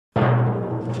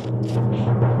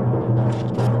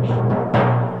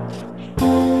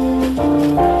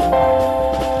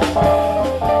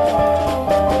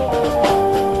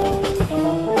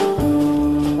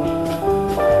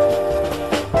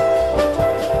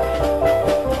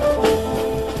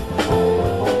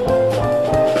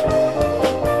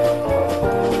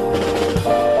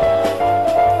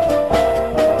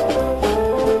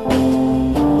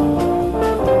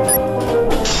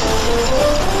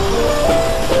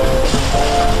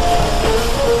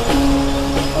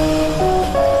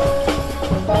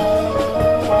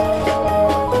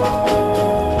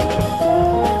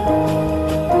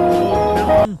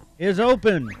Is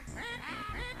open.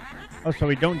 Oh, so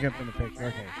we don't jump in the picture.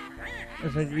 Okay. This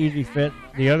is an easy fit.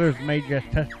 The others may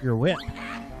just test your wit.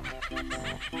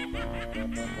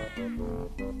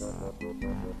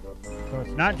 So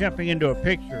it's not jumping into a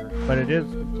picture, but it is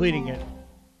completing it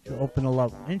to open the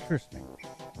level. Interesting.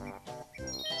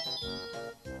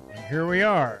 And here we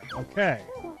are. Okay.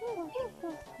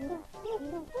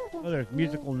 Oh, there's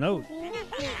musical notes.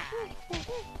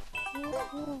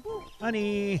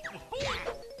 Honey.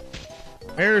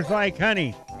 Bears like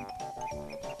honey.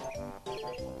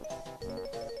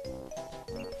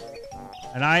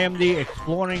 And I am the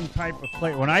exploring type of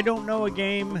player. When I don't know a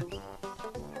game,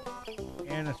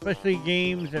 and especially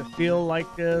games that feel like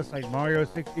this, like Mario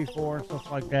 64 and stuff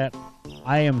like that,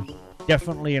 I am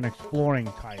definitely an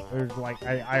exploring type. There's like,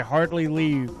 I hardly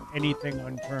leave anything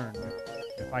unturned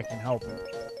if I can help it.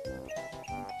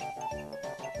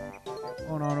 What's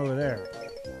going on over there?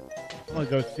 I'm going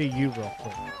to go see you real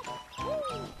quick.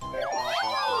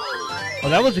 Oh,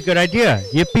 that was a good idea.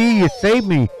 Yippee, you saved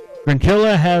me.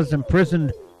 Grantilla has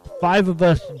imprisoned 5 of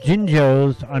us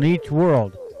Jinjos on each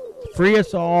world. Free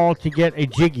us all to get a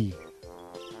jiggy.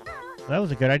 Well, that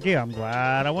was a good idea. I'm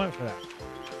glad I went for that.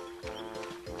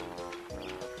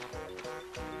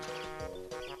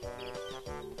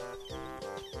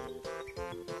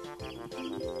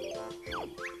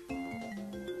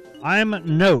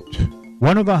 I'm Note,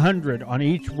 1 of 100 on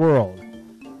each world.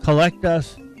 Collect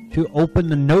us to open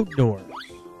the note doors.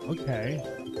 Okay.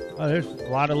 Oh, there's a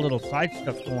lot of little side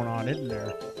stuff going on, isn't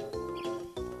there?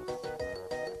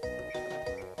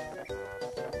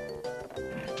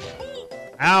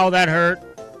 Ow, that hurt.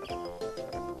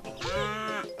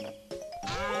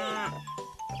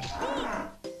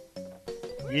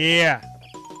 Yeah.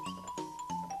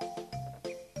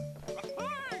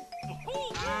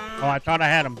 Oh, I thought I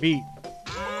had him beat.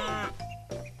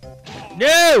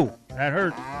 No! That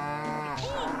hurt.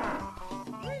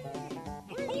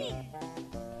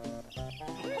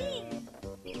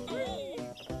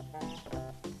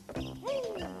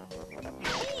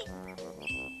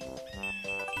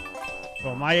 So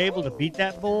am I able to beat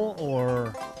that bull,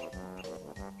 or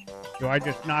do I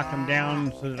just knock him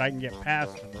down so that I can get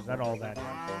past him? Is that all that is?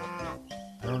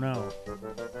 I don't know.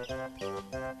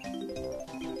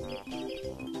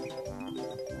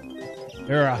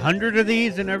 There are 100 of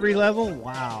these in every level?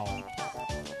 Wow.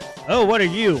 Oh, what are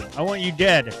you? I want you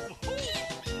dead.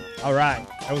 All right.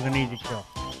 That was an easy kill.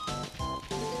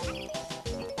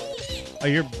 Oh,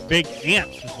 you're big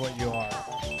ants is what you are.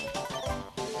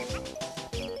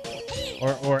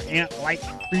 Or ant-like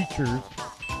creatures.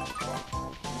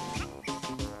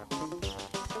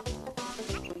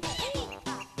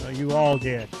 Oh, you all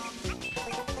did.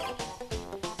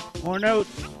 More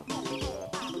notes.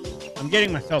 I'm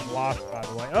getting myself lost, by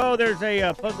the way. Oh, there's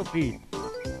a puzzle piece.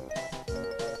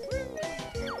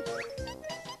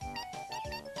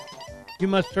 You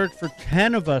must search for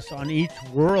 10 of us on each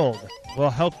world. We'll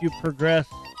help you progress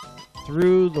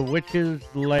through the witch's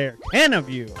lair. 10 of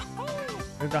you!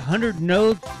 There's 100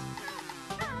 notes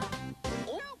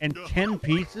and 10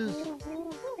 pieces.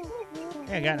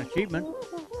 Hey, I got an achievement.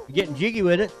 You're getting jiggy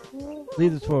with it.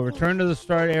 Leave this will return to the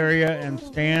start area and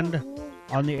stand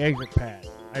on the exit pad.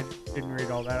 I didn't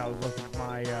read all that. I was looking at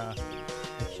my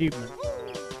achievement.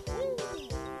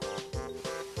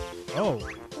 Oh.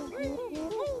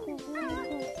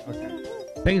 Okay.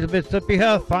 Things a bit slippy,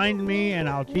 huh? Find me and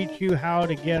I'll teach you how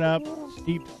to get up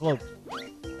steep slopes.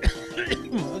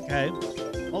 Okay.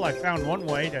 Well, I found one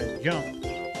way to jump.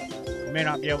 You may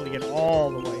not be able to get all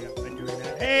the way up by doing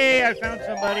that. Hey, I found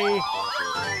somebody.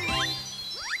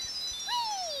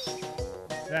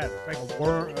 What's that? It's like a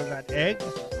worm. Is that eggs?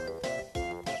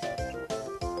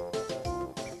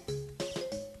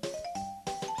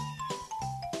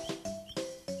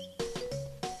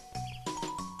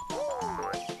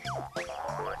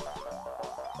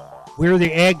 We're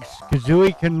the eggs.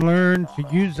 Kazooie can learn to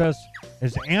use us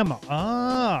as ammo.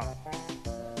 Ah.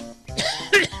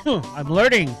 I'm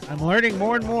learning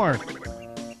more and more.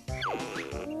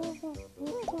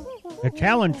 The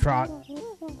Talon Trot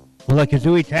Will a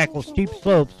Kazooie tackle steep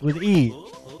slopes with ease?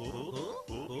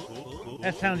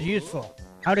 That sounds useful.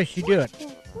 How does she do it?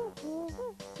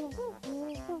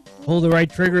 Hold the right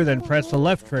trigger, then press the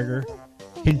left trigger.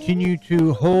 Continue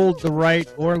to hold the right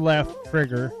or left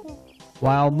trigger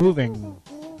while moving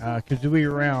Kazooie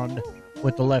around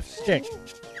with the left stick.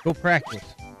 Go practice.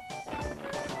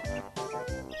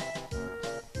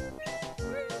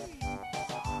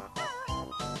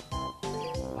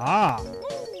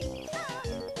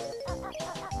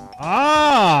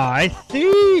 I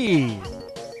see.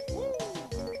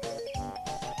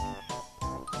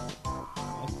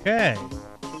 Okay.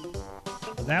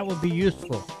 Well, that would be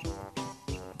useful.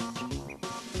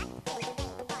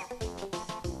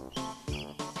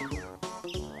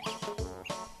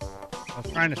 I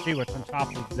was trying to see what's on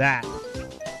top of that.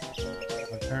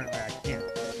 But apparently I can't.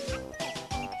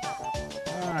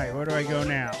 Alright, where do I go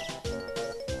now?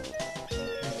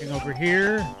 Anything over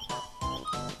here?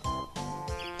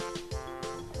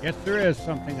 Yes, there is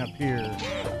something up here.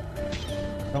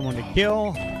 Someone to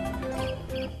kill.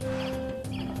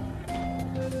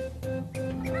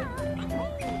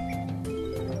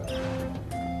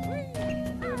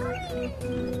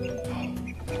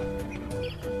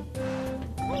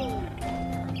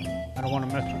 I don't want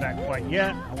to mess with that quite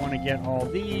yet. I want to get all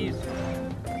these.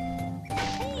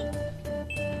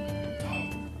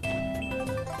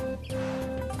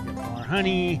 Get more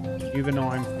honey, even though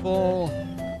I'm full.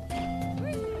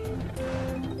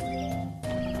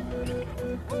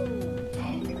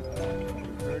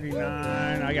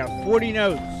 39. I got 40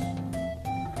 notes.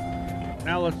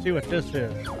 Now let's see what this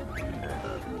is.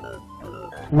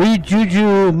 We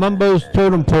Juju Mumbo's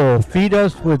totem pole. Feed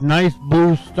us with nice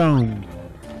blue stones.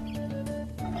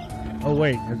 Oh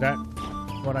wait, is that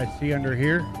what I see under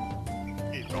here?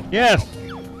 Yes!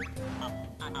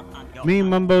 Me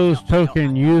Mumbo's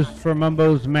token used for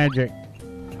Mumbo's magic.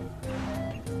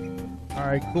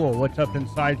 Alright, cool. What's up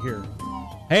inside here?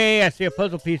 Hey, I see a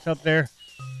puzzle piece up there.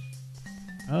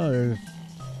 Oh, there's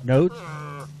notes.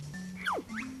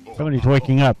 Somebody's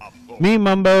waking up. Me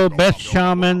Mumbo, best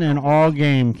shaman in all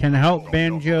game, can help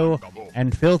Banjo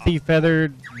and Filthy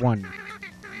Feathered One.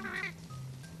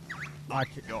 Watch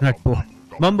it. Not cool.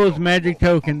 Mumbo's magic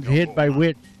tokens hit by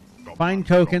witch. Find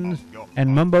tokens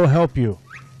and Mumbo help you.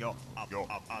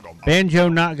 Banjo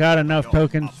not got enough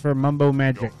tokens for Mumbo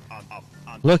magic.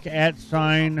 Look at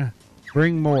sign.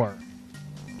 Bring more.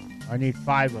 I need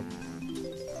 5 of them.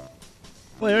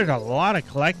 Boy, there's a lot of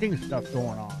collecting stuff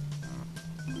going on.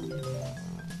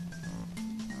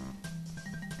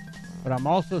 But I'm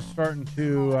also starting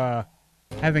to,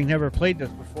 having never played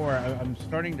this before, I'm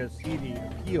starting to see the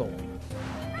appeal.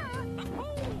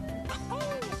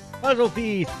 Puzzle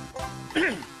piece!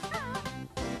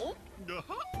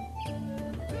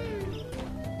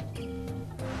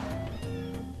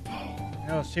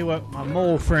 Now let's see what my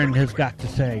mole friend has got to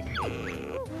say.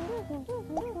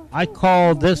 I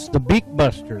call this the Beak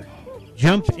Buster.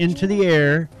 Jump into the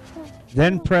air,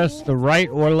 then press the right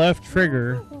or left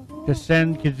trigger to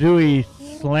send Kazooie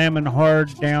slamming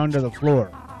hard down to the floor.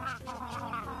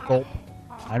 Gulp.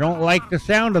 I don't like the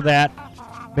sound of that,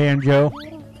 Banjo.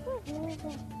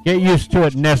 Get used to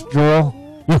it, Nest Drool.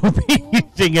 You'll be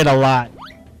using it a lot.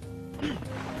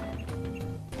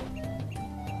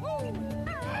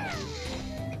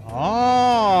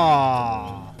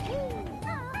 Oh.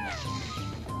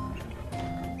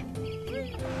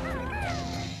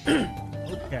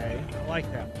 Okay, I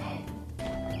like that one.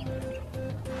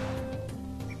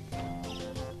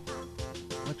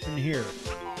 What's in here?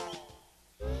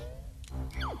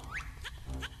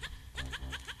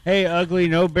 Hey, ugly,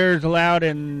 no bears allowed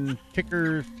in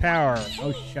Ticker's Tower.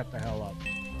 Oh, shut the hell up.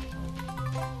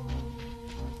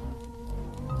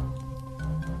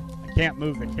 I can't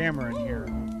move the camera in here.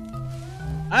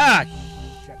 Ah,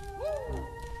 shit.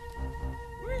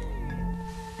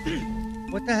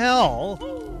 What the hell?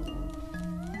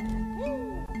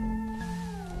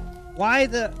 Why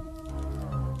the...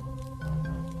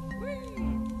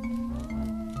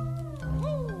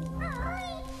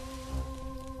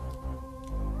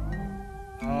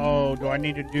 Oh, do I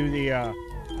need to do the, how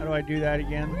do I do that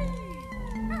again?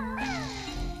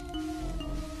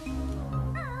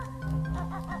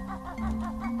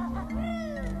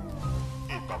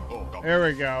 There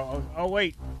we go. Oh,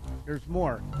 wait. There's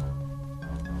more.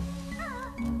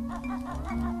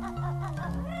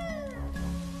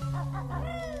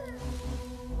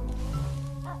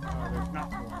 There's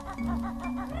not more.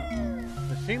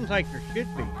 It seems like there should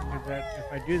be, because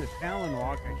if I do the Talon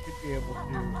Walk, I should be able to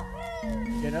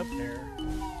get up there.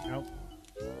 Nope.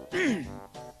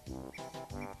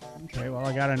 Okay, well,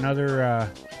 I got another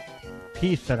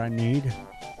piece that I need.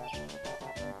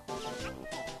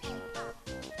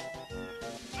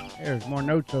 There's more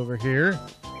notes over here.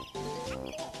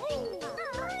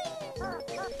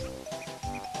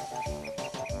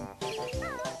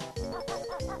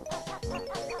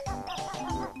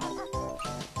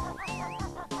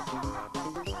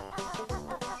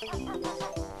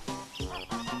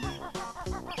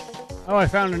 Oh, I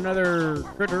found another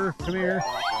critter. Come here.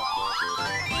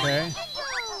 Okay.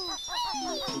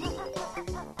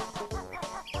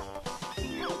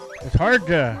 It's hard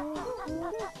to...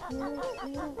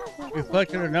 We've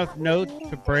collected enough notes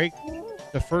to break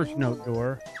the first note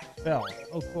door spell.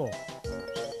 Oh, cool.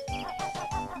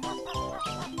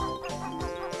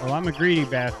 Well, I'm a greedy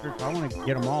bastard, so I want to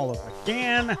get them all if I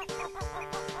can.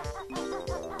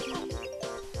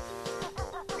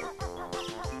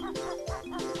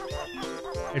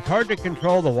 It's hard to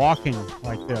control the walking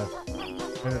like this,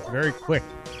 because it's very quick.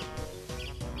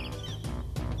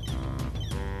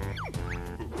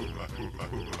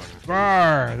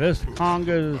 Rawr, this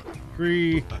conga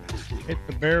tree hit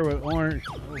the bear with orange.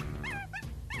 Oh.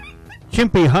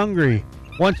 Chimpy hungry.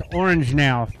 Wants orange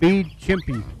now. Feed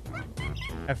Chimpy.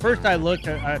 At first I looked,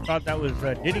 I thought that was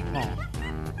Diddy Kong.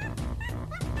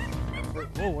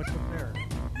 Whoa, what's up there?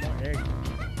 More eggs.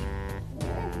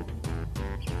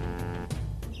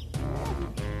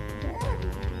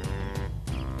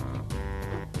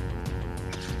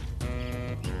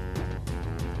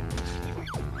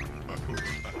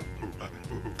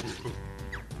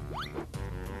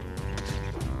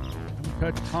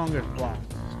 Touch Conga's block.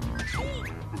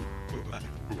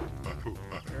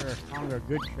 There, Conga,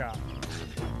 good shot.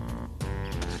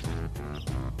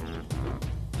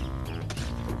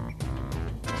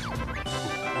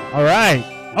 All right.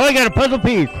 Oh, I got a puzzle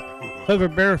piece. Clever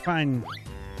bear find.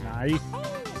 Nice.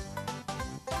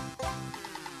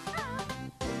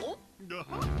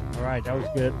 All right, that was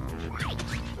good.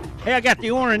 Hey, I got the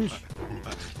orange.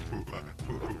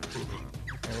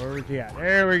 Okay, where was he at?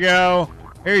 There we go.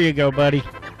 Here you go, buddy.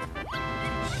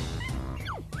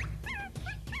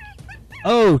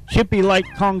 Oh, Chimpy like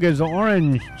Conga's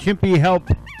orange. Chimpy help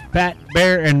Fat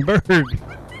Bear and Bird.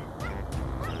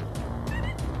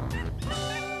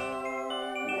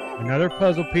 Another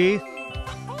puzzle piece.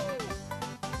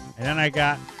 And then I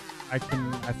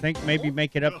think maybe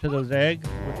make it up to those eggs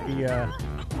with the,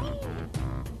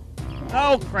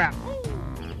 oh, crap.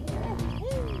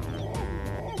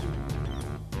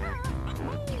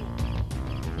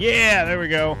 Yeah, there we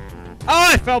go. Oh,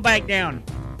 I fell back down.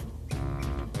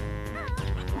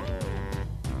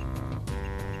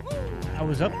 I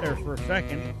was up there for a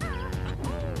second.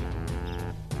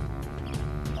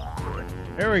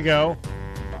 There we go.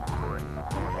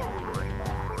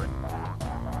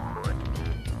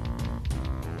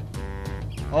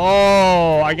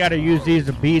 Oh, I got to use these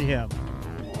to beat him.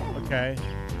 Okay.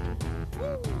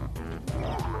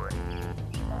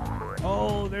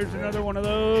 Oh, there's another one of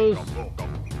those.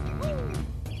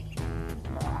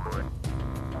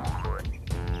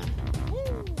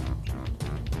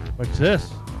 What's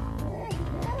this?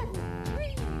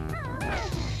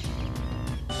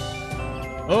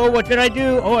 Oh, what did I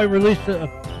do? Oh, I released a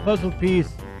puzzle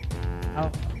piece.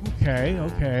 Oh, okay,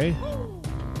 okay.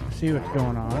 Let's see what's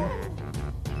going on.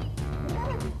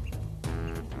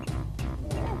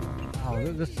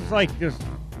 Oh, this is like just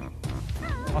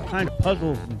all kinds of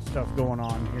puzzles and stuff going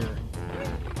on here.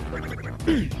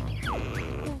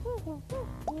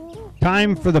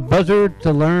 Time for the buzzard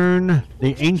to learn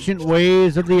the ancient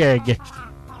ways of the egg.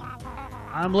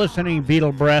 I'm listening,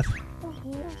 Beetle Breath.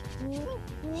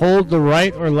 Hold the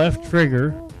right or left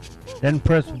trigger, then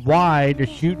press Y to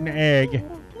shoot an egg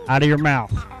out of your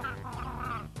mouth.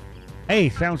 Hey,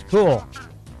 sounds cool.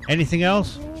 Anything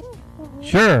else?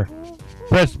 Sure.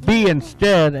 Press B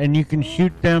instead and you can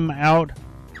shoot them out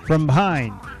from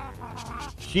behind.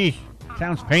 Sheesh,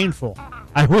 sounds painful.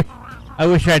 I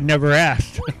wish I'd never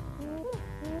asked.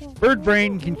 Bird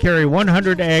Brain can carry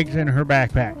 100 eggs in her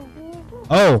backpack.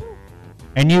 Oh,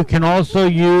 and you can also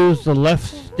use the left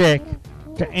stick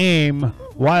to aim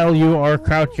while you are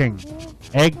crouching.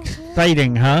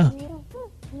 Exciting, huh?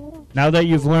 Now that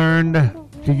you've learned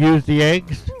to use the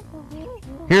eggs,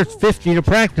 here's 50 to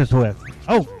practice with.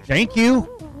 Oh, thank you.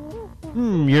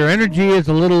 Your energy is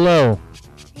a little low.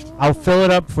 I'll fill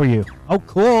it up for you. Oh,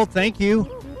 cool, thank you.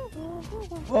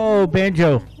 Oh,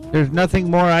 Banjo, there's nothing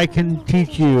more I can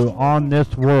teach you on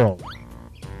this world.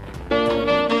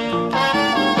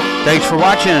 Thanks for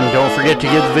watching. Don't forget to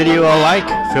give the video a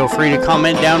like. Feel free to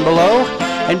comment down below.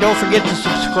 And don't forget to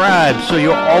subscribe so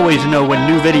you'll always know when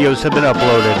new videos have been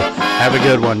uploaded. Have a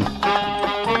good one.